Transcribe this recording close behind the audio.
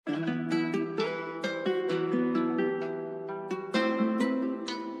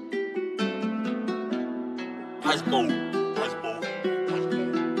ASBO.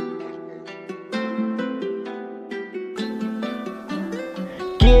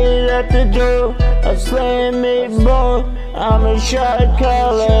 Get out the door, I slam it ball. I'm a shot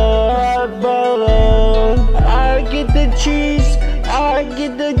caller, hot baller. I get the cheese, I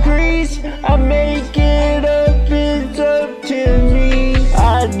get the grease. I make it up, it's up to me.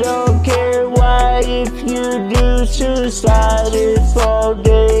 I don't care why if you do suicide. If all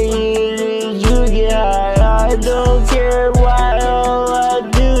day it is you get high. I don't care why, all I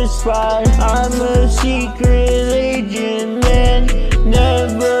do is fight. I'm a secret agent, man.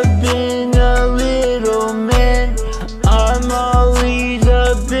 Never been a little man. I'm always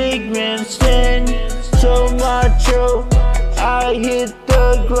a big man stand. So macho, I hit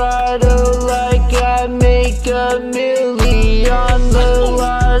the grotto like I make a million on the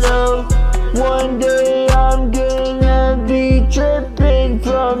lotto. One day I'm gonna be tripping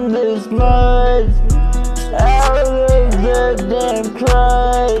from this mud, out of the damn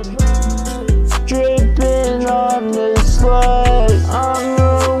crud, dripping on this slut. I'm a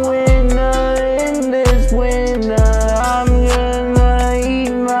winner in this winter. I'm gonna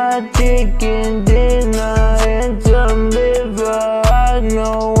eat my chicken dinner and some liver. I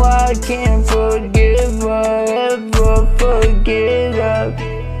know I can't forgive her, ever forget her.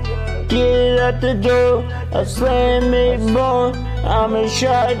 Get out the door, I slam it ball. I'm a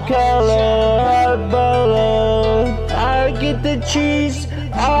shot caller, hot baller. I get the cheese,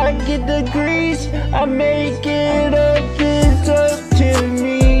 I get the grease. I make it up, it's up to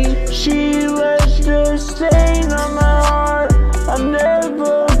me. She left a stain on my heart. I've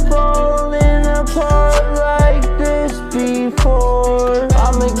never fallen apart like this before.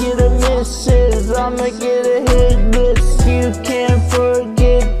 I'ma get a missus, I'ma get a hit list. You can't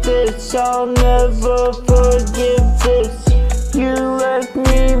forget this, I'll never forgive this. You left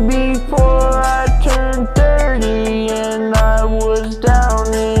me before I turned 30, and I was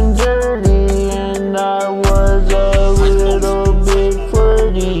down and dirty, and I was a little bit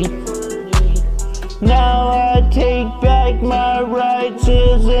flirty. Now I take back my rights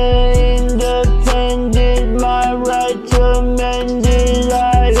as an independent, my rights amended,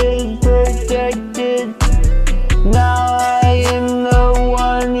 I is protected. Now I am the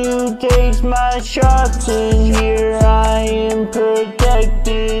one who takes my shots, and here I am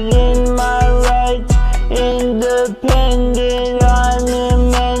protected in my rights, independent, I'm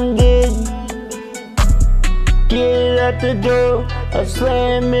amended. Get out the door, I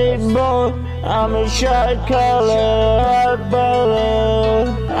slam it ball. I'm a shot caller, hot baller.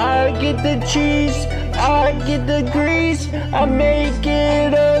 I get the cheese, I get the grease. I make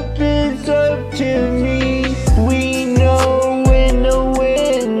it up, it's up to me. We know when to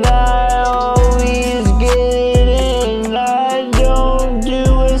win, I always get it in. I don't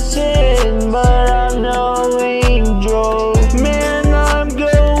do a sin, but I'm no angel. Man, I'm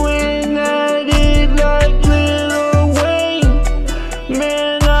going at it like Lil Wayne.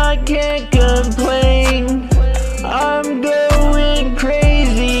 Man, I can't